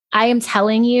I am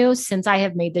telling you, since I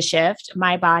have made the shift,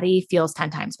 my body feels 10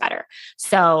 times better.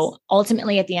 So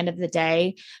ultimately, at the end of the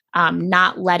day,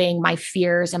 not letting my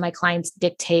fears and my clients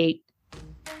dictate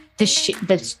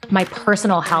my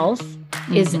personal health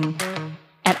is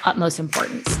at utmost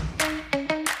importance.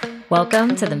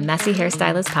 Welcome to the Messy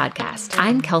Hairstylist Podcast.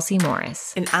 I'm Kelsey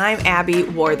Morris. And I'm Abby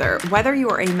Warther. Whether you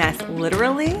are a mess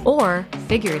literally or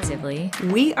figuratively,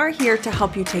 we are here to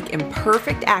help you take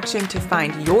imperfect action to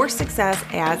find your success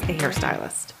as a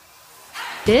hairstylist.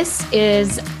 This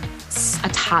is a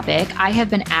topic I have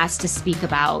been asked to speak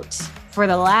about for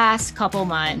the last couple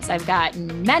months. I've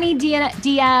gotten many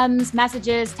DMs,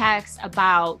 messages, texts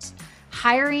about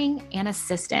hiring an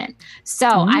assistant. So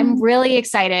I'm really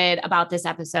excited about this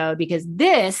episode because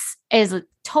this is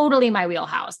totally my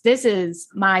wheelhouse. This is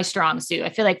my strong suit. I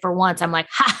feel like for once I'm like,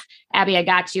 ha, Abby, I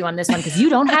got you on this one because you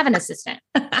don't have an assistant.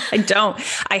 I don't.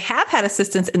 I have had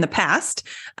assistants in the past.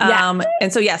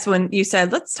 And so, yes, when you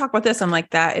said, let's talk about this, I'm like,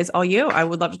 that is all you. I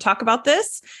would love to talk about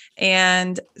this.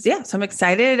 And yeah, so I'm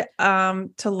excited to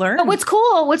learn. But what's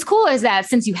cool is that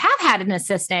since you have had an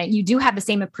assistant, you do have the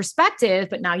same perspective,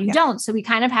 but now you don't. So we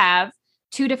kind of have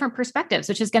two different perspectives,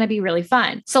 which is going to be really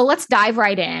fun. So let's dive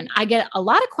right in. I get a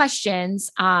lot of questions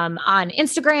on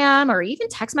Instagram or even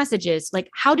text messages. Like,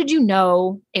 how did you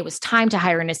know it was time to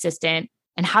hire an assistant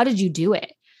and how did you do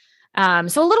it?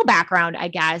 So a little background, I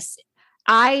guess.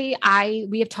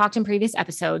 We have talked in previous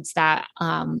episodes that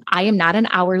I am not an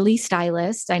hourly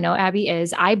stylist. I know Abby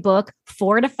is. I book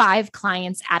 4 to 5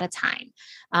 clients at a time.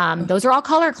 Those are all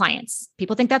color clients.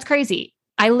 People think that's crazy.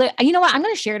 You know what? I'm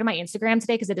going to share it on my Instagram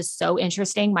today because it is so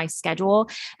interesting, my schedule,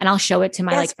 and I'll show it to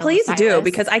my please do,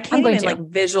 because I can't even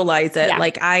visualize it.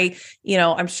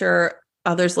 Yeah. I'm sure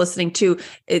others listening too,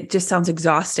 it just sounds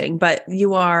exhausting, but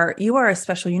you are a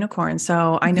special unicorn.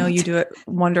 So I know you do it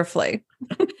wonderfully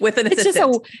with an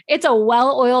assistant. It's a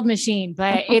well-oiled machine,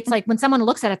 but it's like when someone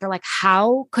looks at it, they're like,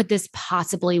 how could this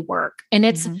possibly work? And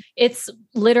it's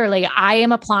literally, I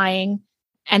am applying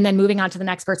and then moving on to the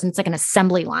next person. It's like an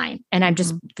assembly line and I'm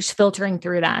just filtering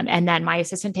through them. And then my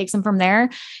assistant takes them from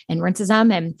there and rinses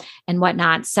them and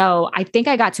whatnot. So I think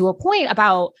I got to a point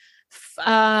about,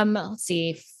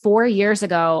 4 years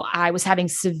ago, I was having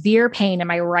severe pain in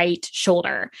my right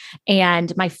shoulder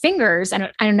and my fingers. And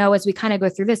I don't know, as we kind of go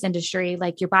through this industry,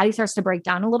 like your body starts to break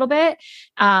down a little bit.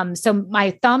 So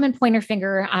my thumb and pointer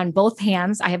finger on both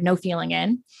hands, I have no feeling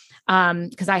in.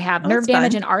 Because I have nerve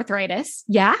damage and arthritis.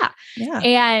 Yeah.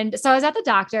 And so I was at the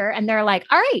doctor and they're like,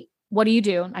 all right, what do you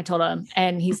do? I told him,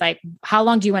 and he's like, how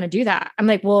long do you want to do that? I'm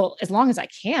like, well, as long as I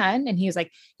can. And he was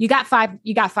like, you got 5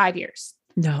 years.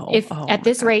 No. At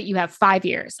this rate, you have 5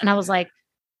 years. And I was like,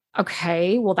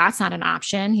 okay, well, that's not an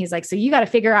option. He's like, so you got to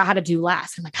figure out how to do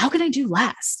less. I'm like, how can I do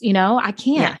less? I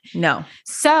can't. Yeah, no.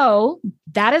 So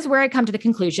that is where I come to the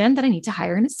conclusion that I need to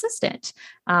hire an assistant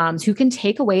who can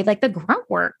take away like the grunt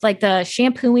work, like the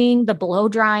shampooing, the blow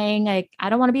drying. Like, I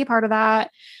don't want to be a part of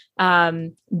that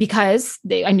because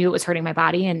I knew it was hurting my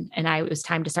body and it was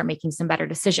time to start making some better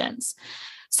decisions.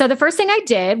 So the first thing I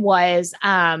did was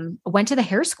went to the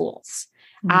hair schools.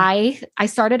 I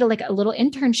started a little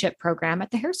internship program at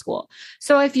the hair school.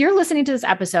 So if you're listening to this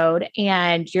episode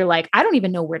and you're like, I don't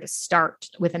even know where to start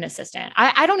with an assistant.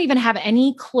 I don't even have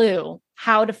any clue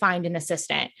how to find an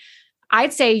assistant.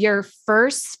 I'd say your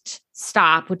first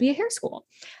stop would be a hair school.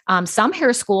 Some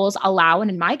hair schools allow,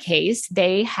 and in my case,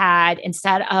 they had,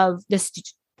 instead of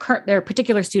their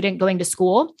particular student going to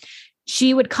school,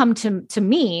 she would come to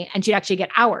me and she'd actually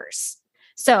get hours.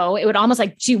 So it would almost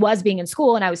like she was being in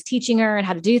school and I was teaching her and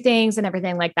how to do things and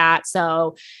everything like that.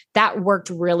 So that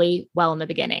worked really well in the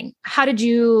beginning. How did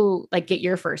you get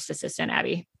your first assistant,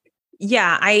 Abby?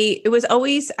 Yeah, I did their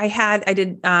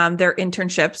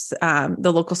internships,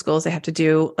 the local schools, they have to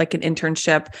do like an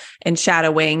internship and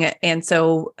shadowing. And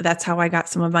so that's how I got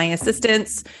some of my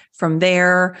assistants from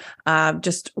there,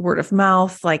 just word of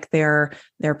mouth, like their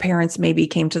parents maybe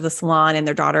came to the salon and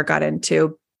their daughter got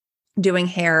into doing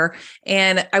hair.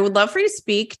 And I would love for you to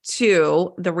speak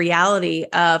to the reality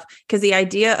of, because the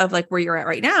idea of like where you're at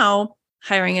right now,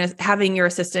 having your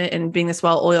assistant and being this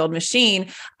well-oiled machine,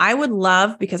 I would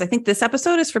love, because I think this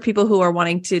episode is for people who are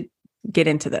wanting to get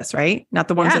into this, right? Not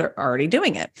the ones that are already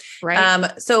doing it. Right.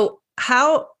 So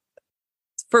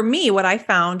for me, what I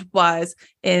found was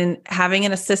in having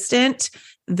an assistant,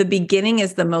 the beginning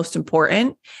is the most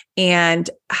important, and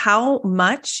how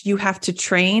much you have to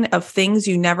train of things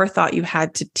you never thought you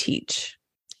had to teach.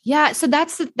 Yeah. So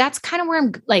that's kind of where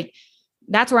I'm like,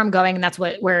 that's where I'm going. And that's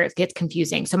where it gets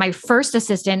confusing. So my first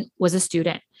assistant was a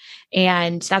student,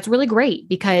 and that's really great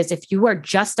because if you are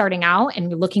just starting out and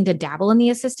you're looking to dabble in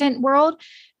the assistant world,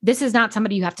 this is not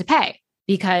somebody you have to pay.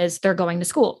 because they're going to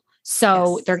school.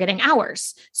 So they're getting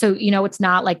hours. So, it's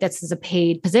not like this is a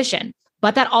paid position,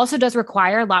 but that also does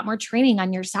require a lot more training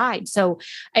on your side. So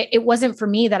it wasn't for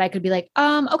me that I could be like,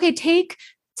 okay,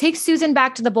 take Susan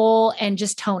back to the bowl and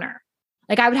just tone her.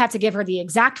 Like I would have to give her the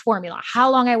exact formula,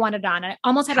 how long I wanted on. I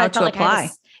almost had to apply.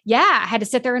 I had to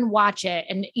sit there and watch it.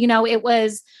 And, it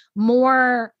was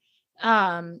more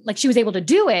like she was able to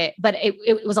do it, but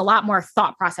it was a lot more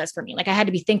thought process for me. Like I had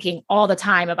to be thinking all the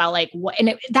time about like what,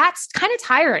 and that's kind of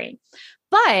tiring.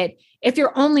 But if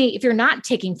you're not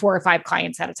taking 4 or 5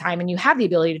 clients at a time and you have the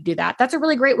ability to do that, that's a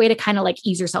really great way to kind of like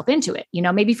ease yourself into it.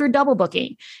 Maybe if you're double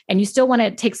booking and you still want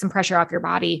to take some pressure off your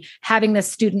body, having this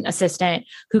student assistant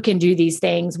who can do these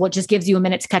things, what just gives you a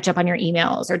minute to catch up on your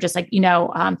emails or just like,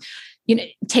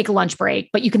 take a lunch break,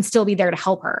 but you can still be there to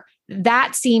help her.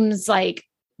 That seems like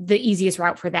the easiest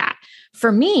route for that.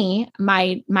 For me,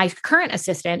 my current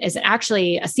assistant is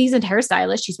actually a seasoned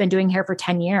hairstylist. She's been doing hair for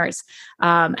 10 years.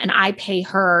 And I pay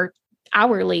her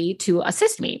hourly to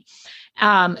assist me.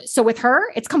 So with her,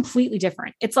 it's completely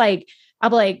different. It's like,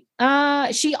 I'll be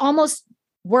like, she almost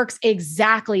works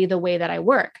exactly the way that I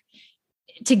work.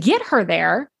 To get her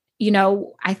there,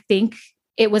 I think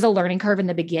it was a learning curve in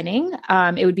the beginning.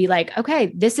 It would be like,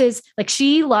 okay, this is like,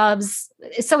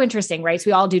 it's so interesting, right? So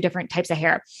we all do different types of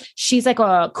hair. She's like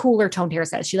a cooler toned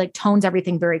hairstylist. She like tones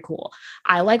everything very cool.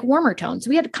 I like warmer tones. So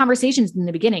we had conversations in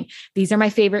the beginning. These are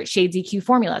my favorite Shades EQ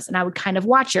formulas. And I would kind of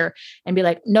watch her and be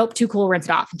like, nope, too cool, rinse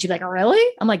it off. And she'd be like, oh, really?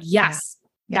 I'm like, yes,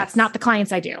 that's not the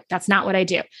clients I do. That's not what I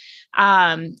do.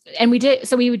 And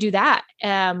we would do that.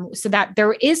 So that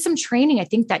there is some training, I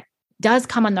think, that does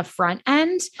come on the front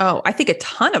end. Oh, I think a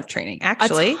ton of training,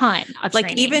 actually. A ton of like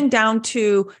training. Even down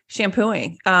to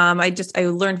shampooing. I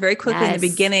learned very quickly in the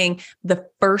beginning, the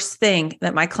first thing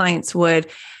that my clients would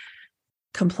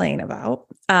complain about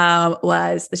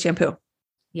was the shampoo.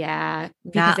 Yeah.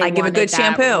 I give a good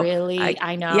shampoo. Really?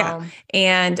 I know. Yeah.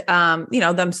 And,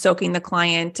 them soaking the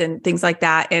client and things like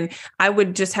that. And I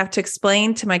would just have to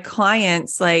explain to my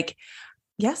clients, like,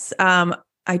 yes,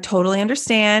 I totally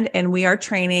understand. And we are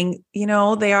training,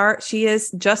 she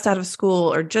is just out of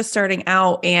school or just starting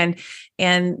out. And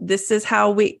this is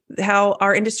how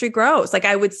our industry grows. Like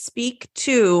I would speak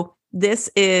to, this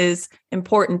is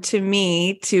important to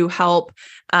me to help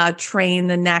train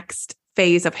the next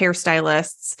phase of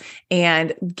hairstylists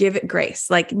and give it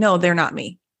grace. Like, no, they're not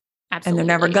me. Absolutely. And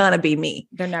they're never going to be me.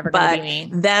 They're never going to be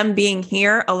me. Them being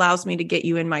here allows me to get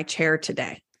you in my chair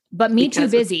today. But me too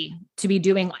busy to be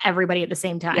doing everybody at the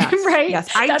same time. Yes, right. Yes.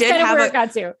 I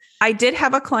did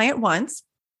have a client once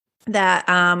that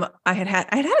I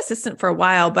had assistant for a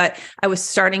while, but I was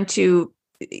starting to,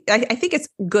 I think it's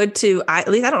good to, at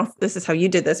least I don't know if this is how you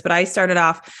did this, but I started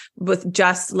off with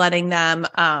just letting them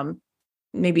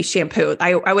maybe shampoo.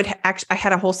 I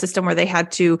had a whole system where they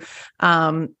had to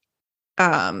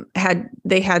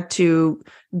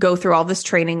go through all this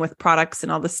training with products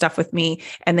and all this stuff with me.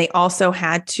 And they also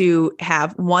had to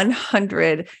have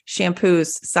 100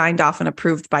 shampoos signed off and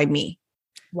approved by me.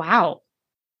 Wow.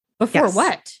 Before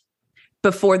what?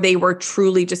 Before they were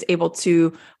truly just able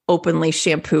to openly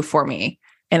shampoo for me.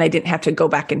 And I didn't have to go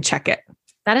back and check it.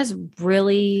 That is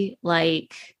really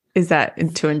like... Is that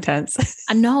too intense?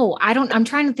 No, I'm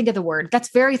trying to think of the word.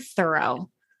 That's very thorough.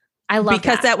 I love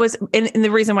that was, and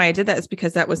the reason why I did that is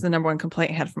because that was the number one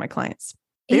complaint I had from my clients.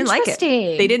 They didn't like it.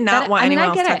 They did not want anyone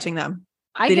else touching them.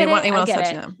 They didn't want anyone else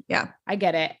touching them. Yeah. I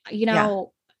get it. And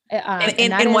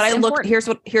what I looked, here's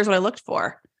what I looked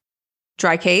for.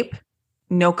 Dry cape,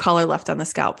 no color left on the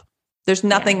scalp. There's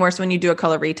nothing worse when you do a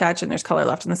color retouch and there's color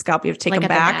left on the scalp. You have to take them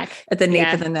back at the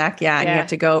nape of the neck. Yeah. And you have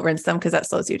to go rinse them because that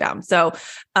slows you down. So,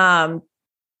 I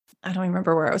don't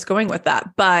remember where I was going with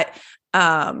that, but,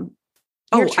 I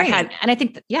had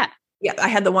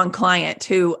the one client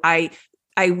who I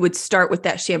would start with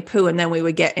that shampoo and then we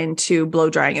would get into blow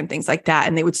drying and things like that.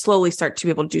 And they would slowly start to be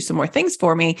able to do some more things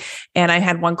for me. And I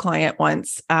had one client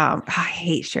once, I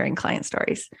hate sharing client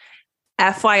stories.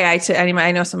 FYI to anyone,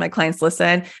 I know some of my clients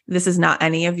listen. This is not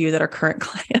any of you that are current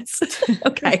clients.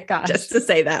 Okay. Just to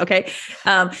say that. Okay.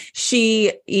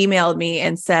 She emailed me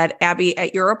and said, Abby,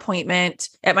 at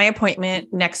my appointment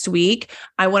next week,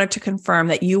 I wanted to confirm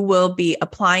that you will be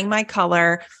applying my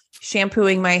color,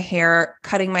 shampooing my hair,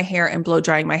 cutting my hair, and blow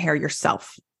drying my hair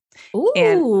yourself. Ooh,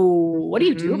 and, what do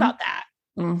you do about that?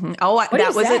 Mm-hmm. Oh,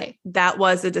 that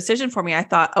was a decision for me. I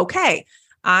thought, okay,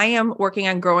 I am working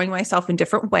on growing myself in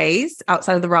different ways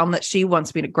outside of the realm that she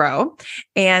wants me to grow.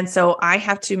 And so I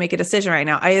have to make a decision right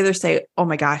now. I either say, oh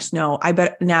my gosh, no, I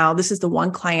bet now this is the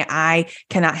one client I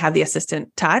cannot have the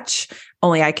assistant touch.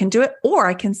 Only I can do it. Or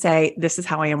I can say, this is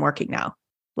how I am working now,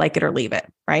 like it or leave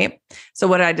it. Right. So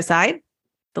what did I decide?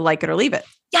 the like it or leave it.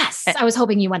 Yes. I was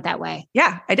hoping you went that way.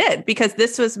 Yeah, I did, because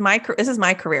this is my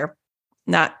career,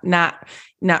 not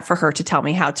for her to tell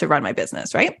me how to run my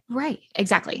business. Right. Right.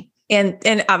 Exactly.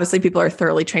 And obviously people are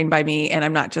thoroughly trained by me, and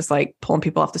I'm not just like pulling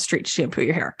people off the street to shampoo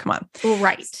your hair. Come on.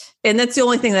 Right. And that's the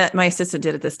only thing that my assistant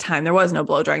did at this time. There was no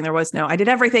blow drying. I did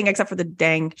everything except for the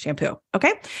dang shampoo.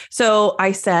 Okay. So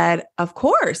I said, of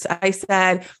course. I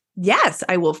said, yes,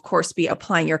 I will of course be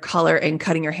applying your color and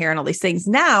cutting your hair and all these things.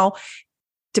 Now,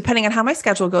 depending on how my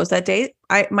schedule goes that day,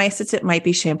 my assistant might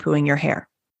be shampooing your hair.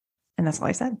 And that's all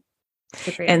I said.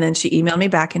 And then she emailed me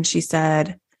back and she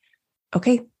said,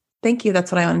 okay, thank you.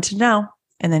 That's what I wanted to know.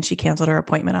 And then she canceled her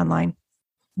appointment online.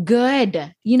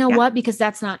 Good. You know what? Because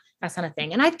that's not a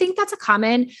thing. And I think that's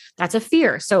a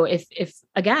fear. So if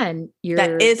again,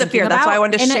 that is a fear. That's why I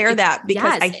wanted to share that,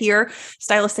 because I hear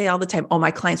stylists say all the time, oh,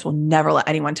 my clients will never let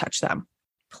anyone touch them.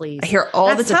 Please. I hear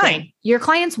all the time. Your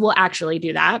clients will actually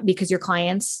do that because your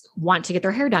clients want to get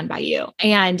their hair done by you.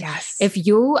 And if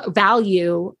you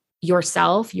value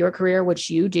yourself, your career,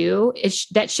 which you do,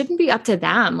 that shouldn't be up to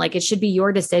them. Like, it should be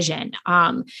your decision.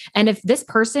 And if this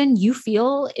person you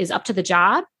feel is up to the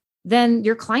job, then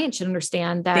your client should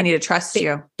understand that they need to trust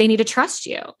you. They need to trust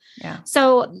you. Yeah.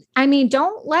 So, I mean,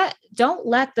 don't let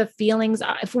the feelings,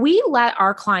 if we let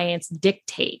our clients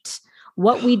dictate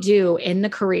what we do in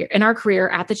our career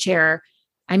at the chair,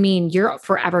 I mean, you're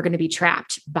forever going to be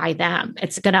trapped by them.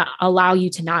 It's going to allow you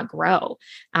to not grow.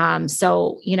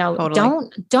 So, totally.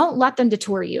 Don't let them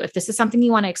detour you. If this is something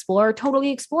you want to explore,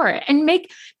 totally explore it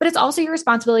but it's also your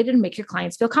responsibility to make your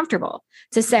clients feel comfortable,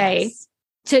 to say,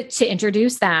 to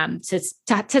introduce them,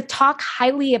 to talk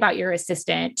highly about your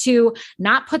assistant, to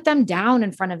not put them down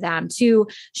in front of them, to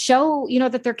show,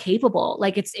 that they're capable.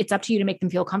 Like, it's up to you to make them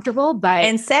feel comfortable,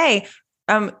 and say,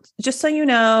 just so you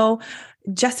know,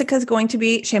 Jessica's going to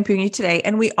be shampooing you today,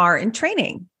 and we are in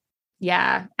training.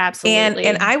 Yeah, absolutely.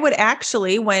 And I would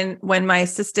actually, when my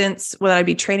assistants, when I'd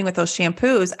be training with those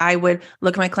shampoos, I would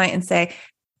look at my client and say,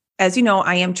 as you know,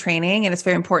 I am training, and it's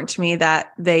very important to me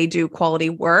that they do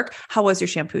quality work. How was your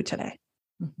shampoo today?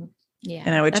 Mm-hmm. Yeah.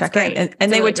 And I would check in,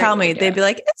 and they would tell me, they'd be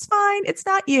like, it's fine. It's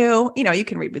not you. You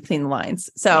can read between the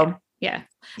lines. So yeah.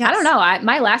 Yes. I don't know.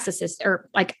 My last assistant, or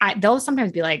like, they'll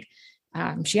sometimes be like,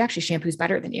 she actually shampoos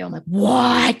better than you. I'm like,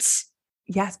 what?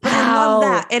 Yes. But I love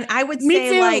that. And I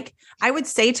would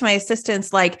say to my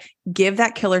assistants, like, give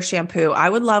that killer shampoo. I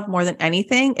would love more than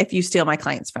anything if you steal my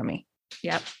clients from me.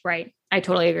 Yep. Right. I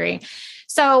totally agree.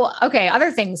 So, okay.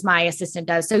 Other things my assistant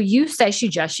does. So you say she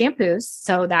just shampoos.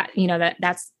 So that,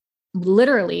 that's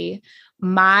literally,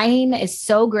 mine is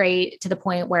so great to the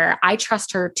point where I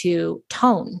trust her to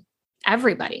tone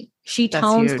everybody. She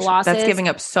tones glosses. That's giving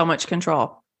up so much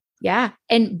control. Yeah.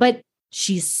 But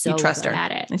she's so good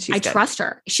at it. And I trust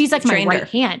her. She's like my right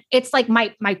hand. It's like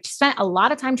my spent a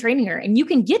lot of time training her, and you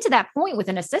can get to that point with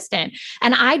an assistant.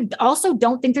 And I also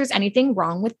don't think there's anything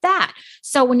wrong with that.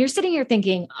 So when you're sitting here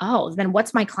thinking, oh, then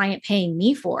what's my client paying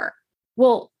me for?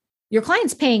 Well, your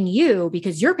client's paying you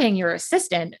because you're paying your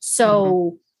assistant.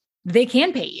 So they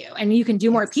can pay you and you can do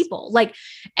more people.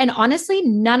 And honestly,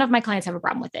 none of my clients have a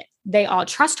problem with it. They all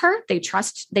trust her. They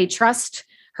trust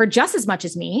her just as much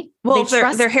as me. Well,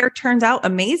 if their hair turns out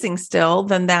amazing still,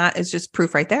 then that is just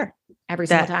proof right there. Every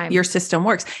single time your system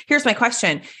works. Here's my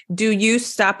question. Do you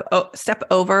step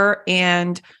over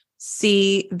and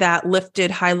see that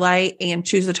lifted highlight and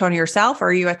choose the toner yourself? Or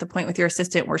are you at the point with your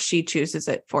assistant where she chooses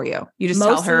it for you? You just tell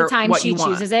her most of the time what she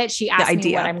chooses it. She asks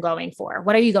me what I'm going for.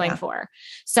 What are you going for?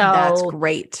 So that's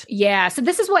great. Yeah. So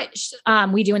this is what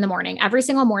we do in the morning. Every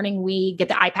single morning we get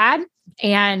the iPad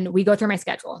and we go through my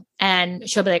schedule, and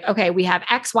she'll be like, okay, we have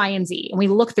X, Y, and Z. And we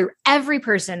look through every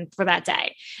person for that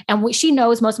day. And she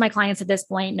knows most of my clients at this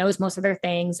point, knows most of their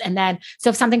things. And then,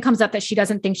 so if something comes up that she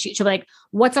doesn't think, she'll be like,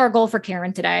 what's our goal for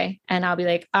Karen today? And I'll be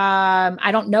like, I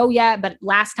don't know yet, but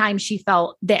last time she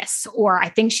felt this, or I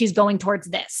think she's going towards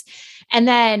this. And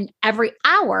then every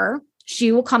hour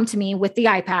she will come to me with the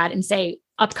iPad and say,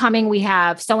 upcoming, we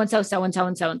have so-and-so, so-and-so,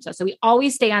 and so-and-so. So we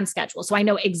always stay on schedule. So I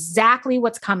know exactly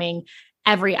what's coming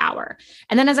every hour.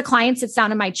 And then as a client sits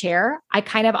down in my chair, I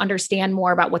kind of understand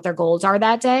more about what their goals are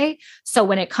that day. So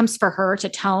when it comes for her to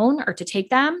tone or to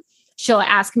take them, she'll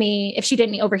ask me, if she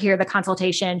didn't overhear the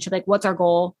consultation, she'll be like, what's our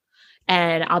goal?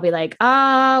 And I'll be like,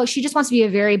 oh, she just wants to be a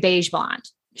very beige blonde.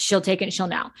 She'll take it and she'll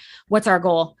know. What's our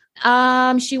goal?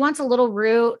 She wants a little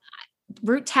root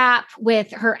tap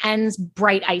with her ends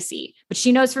bright icy, but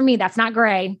she knows for me, that's not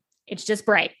gray. It's just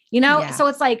bright, So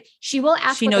it's like, she will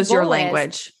ask, she knows your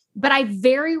language. but I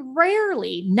very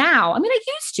rarely now, I mean, I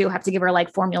used to have to give her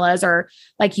like formulas or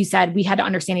like you said, we had to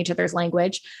understand each other's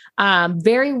language.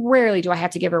 Very rarely do I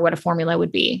have to give her what a formula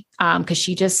would be. Cause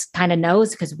she just kind of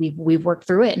knows because we've worked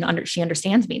through it and she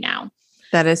understands me now.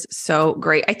 That is so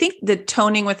great. I think the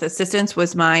toning with assistance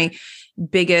was my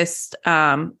biggest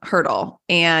hurdle.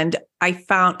 And I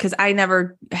found, because I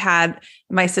never had,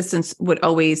 my assistants would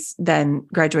always then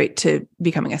graduate to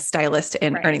becoming a stylist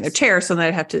and earning their chair. So then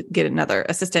I'd have to get another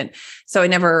assistant. So I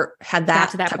never had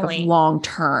that type of long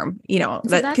term,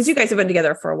 because you guys have been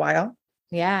together for a while.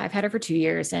 Yeah. I've had her for 2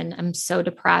 years and I'm so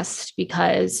depressed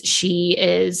because she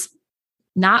is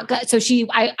not good. So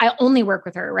I only work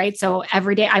with her, right? So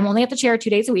every day I'm only at the chair 2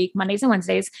 days a week, Mondays and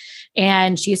Wednesdays.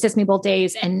 And she assists me both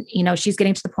days. And, she's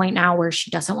getting to the point now where she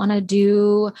doesn't want to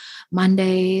do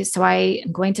Mondays. So I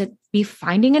am going to be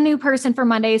finding a new person for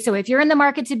Monday. So if you're in the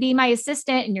market to be my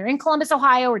assistant and you're in Columbus,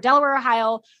 Ohio or Delaware,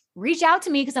 Ohio, reach out to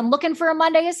me because I'm looking for a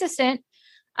Monday assistant.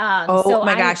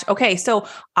 Gosh. Okay. So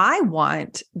I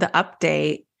want the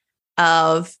update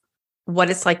of what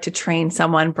it's like to train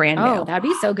someone brand new. Oh, that'd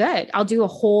be so good. I'll do a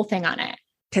whole thing on it.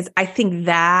 Because I think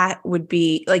that would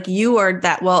be like, you are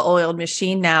that well-oiled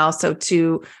machine now. So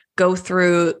to go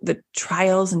through the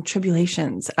trials and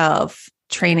tribulations of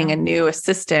training a new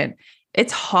assistant,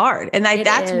 it's hard. And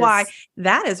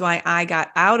that is why I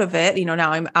got out of it.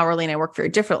 Now I'm hourly and I work very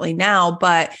differently now,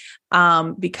 but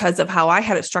because of how I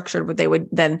had it structured, where they would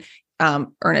then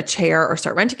earn a chair or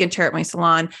start renting a chair at my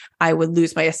salon, I would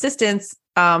lose my assistants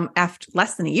after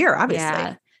less than a year, obviously.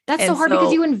 Yeah. That's so hard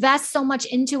because you invest so much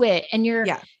into it and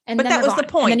but that was the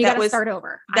point. And then you got to start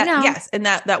over. I know. Yes. And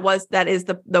that was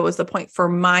the point for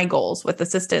my goals with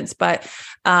assistants. But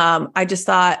I just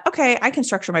thought, okay, I can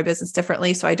structure my business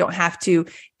differently. So I don't have to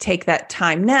take that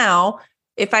time now.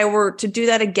 If I were to do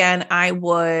that again, I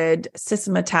would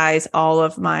systematize all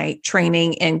of my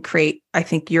training and create, I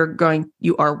think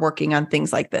you are working on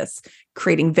things like this,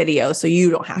 creating videos. So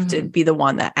you don't have to be the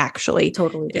one that actually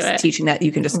is teaching that.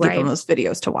 You can just give them those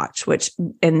videos to watch,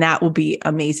 and that will be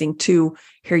amazing to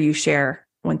hear you share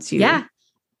once you. Yeah.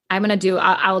 I'm going to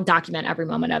I'll document every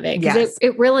moment of it because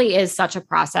it really is such a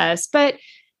process, but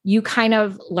you kind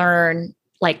of learn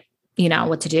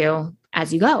what to do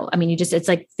as you go. I mean, it's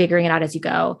like figuring it out as you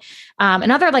go.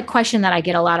 Another question that I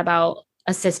get a lot about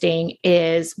assisting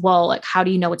is, well, how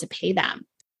do you know what to pay them?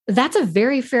 That's a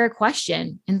very fair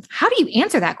question. And how do you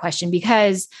answer that question?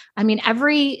 Because I mean,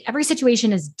 every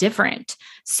situation is different.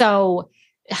 So,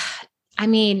 I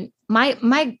mean,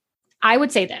 I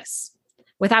would say this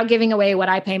without giving away what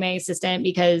I pay my assistant,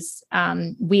 because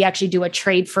we actually do a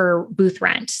trade for booth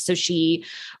rent. So she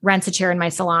rents a chair in my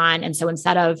salon. And so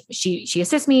instead of she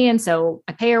assists me. And so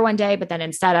I pay her one day, but then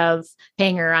instead of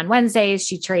paying her on Wednesdays,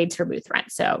 she trades for booth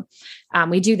rent. So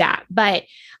we do that. But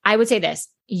I would say this,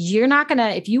 you're not going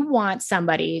to, if you want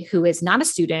somebody who is not a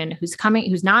student, who's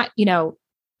not,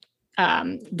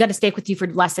 going to stick with you for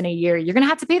less than a year, you're going to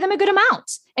have to pay them a good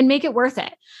amount and make it worth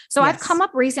it. So I've come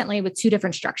up recently with two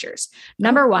different structures.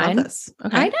 Number one, okay.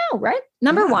 I know, right?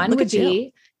 Number one would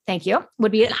be, thank you,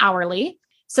 would be an hourly.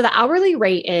 So the hourly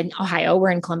rate in Ohio, we're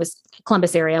in Columbus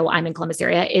area. Well, I'm in Columbus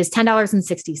area, is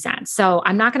 $10.60. So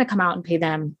I'm not going to come out and pay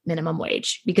them minimum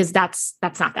wage because that's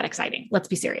not that exciting. Let's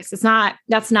be serious. That's not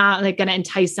going to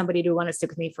entice somebody to want to stick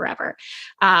with me forever.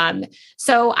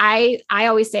 So I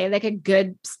always say a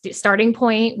good starting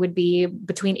point would be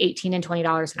between $18 and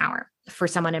 $20 an hour for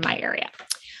someone in my area.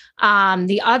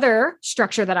 The other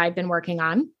structure that I've been working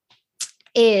on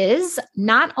is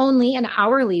not only an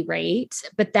hourly rate,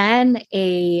 but then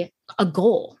a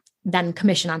goal, then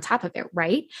commission on top of it.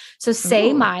 Right. So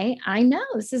say I know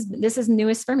this is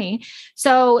newest for me.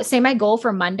 So say my goal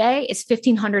for Monday is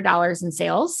 $1,500 in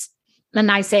sales. Then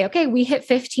I say, okay, we hit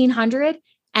 1,500,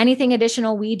 anything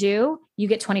additional we do, you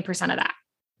get 20% of that.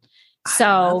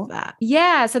 So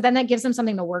so then that gives them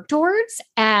something to work towards.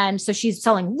 And so she's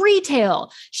selling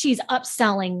retail. She's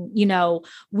upselling,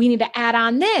 we need to add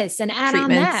on this and add on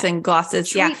that. Treatments and glosses.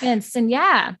 Treatments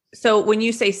and So when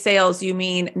you say sales, you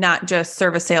mean not just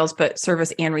service sales, but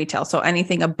service and retail. So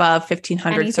anything above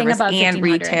 1,500 service and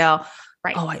retail.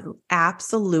 Right. Oh, I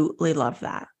absolutely love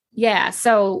that. Yeah.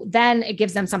 So then it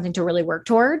gives them something to really work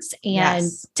towards and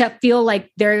to feel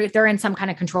like they're in some kind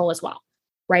of control as well.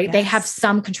 Right. Yes. They have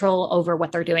some control over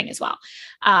what they're doing as well.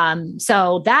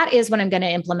 So that is what I'm going to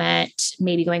implement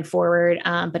maybe going forward.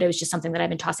 But it was just something that I've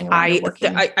been tossing around.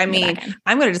 I mean,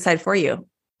 I'm going to decide for you.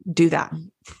 Do that.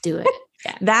 Do it.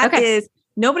 Yeah. That is,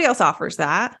 nobody else offers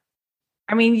that.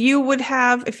 I mean, you would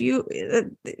have, if you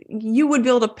would be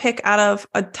able to pick out of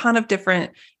a ton of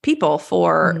different people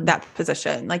for that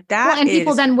position. Like that. Well, and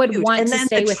people then would huge. want and to then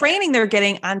stay the with training they're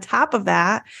getting on top of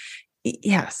that.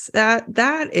 Yes,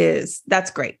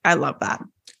 that's great. I love that.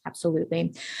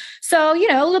 Absolutely. So,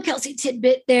 look, Kelsey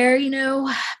tidbit there,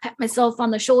 pat myself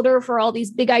on the shoulder for all these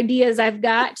big ideas I've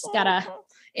got, just got to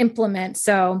implement.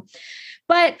 So,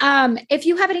 but if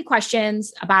you have any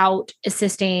questions about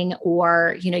assisting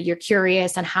or, you're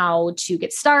curious on how to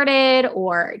get started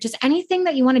or just anything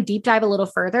that you want to deep dive a little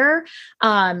further,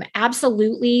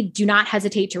 absolutely do not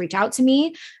hesitate to reach out to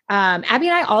me. Abby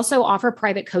and I also offer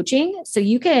private coaching. So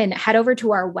you can head over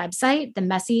to our website,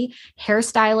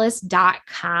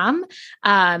 themessyhairstylist.com.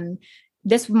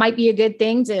 This might be a good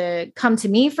thing to come to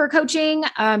me for coaching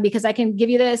because I can give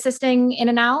you the assisting in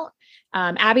and out.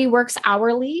 Abby works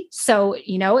hourly. So,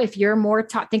 if you're more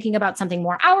thinking about something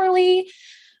more hourly,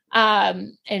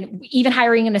 and even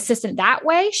hiring an assistant that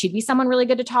way, she'd be someone really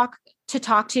good to talk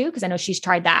to, because I know she's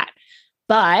tried that.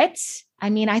 But I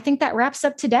mean, I think that wraps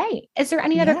up today. Is there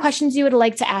any other questions you would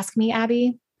like to ask me,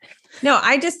 Abby? No,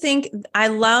 I just think I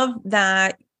love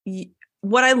that.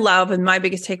 What I love and my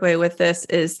biggest takeaway with this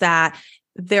is that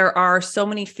there are so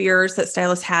many fears that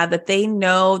stylists have that they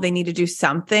know they need to do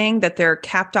something, that they're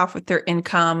capped off with their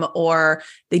income, or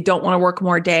they don't want to work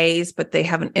more days, but they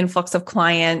have an influx of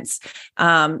clients.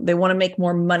 They want to make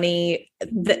more money.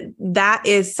 That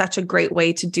is such a great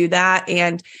way to do that.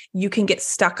 And you can get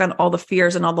stuck on all the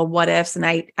fears and all the what ifs. And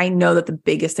I know that the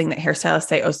biggest thing that hairstylists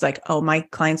say is like, oh, my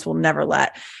clients will never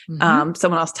let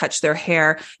someone else touch their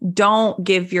hair. Don't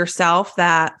give yourself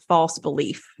that false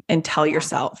belief and tell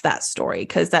yourself that story,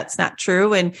 because that's not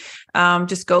true. And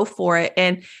just go for it.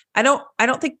 And I don't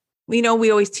think, we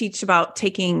always teach about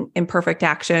taking imperfect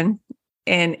action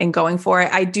and going for it.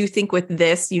 I do think with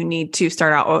this, you need to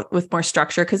start out with more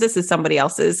structure, because this is somebody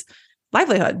else's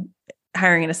livelihood,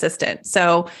 hiring an assistant.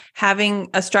 So having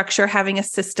a structure, having a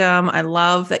system. I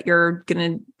love that you're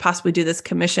going to possibly do this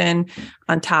commission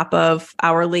on top of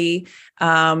hourly.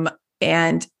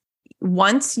 And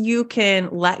once you can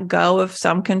let go of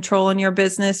some control in your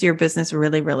business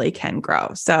really, really can grow.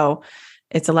 So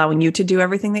it's allowing you to do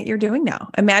everything that you're doing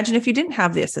now. Imagine if you didn't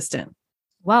have the assistant.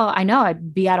 Well, I know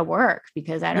I'd be out of work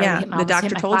because I don't hit my, the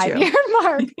doctor told 5-year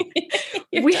mark.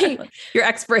 Your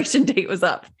expiration date was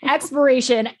up.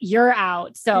 Expiration, you're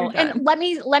out. So, and let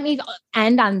me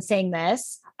end on saying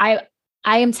this.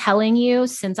 I am telling you,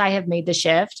 since I have made the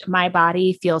shift, my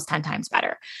body feels 10 times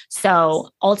better.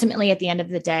 So ultimately, at the end of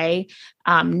the day,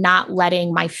 not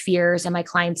letting my fears and my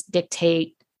clients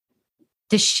dictate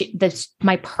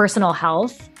my personal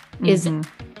health is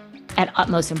at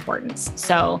utmost importance.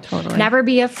 So never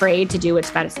be afraid to do what's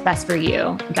best for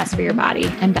you, best for your body,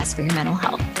 and best for your mental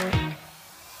health.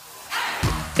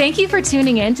 Thank you for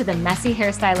tuning in to the Messy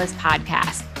Hairstylist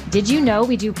podcast. Did you know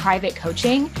we do private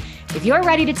coaching? If you're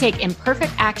ready to take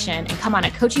imperfect action and come on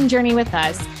a coaching journey with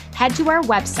us, head to our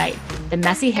website,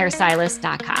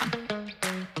 themessyhairstylist.com.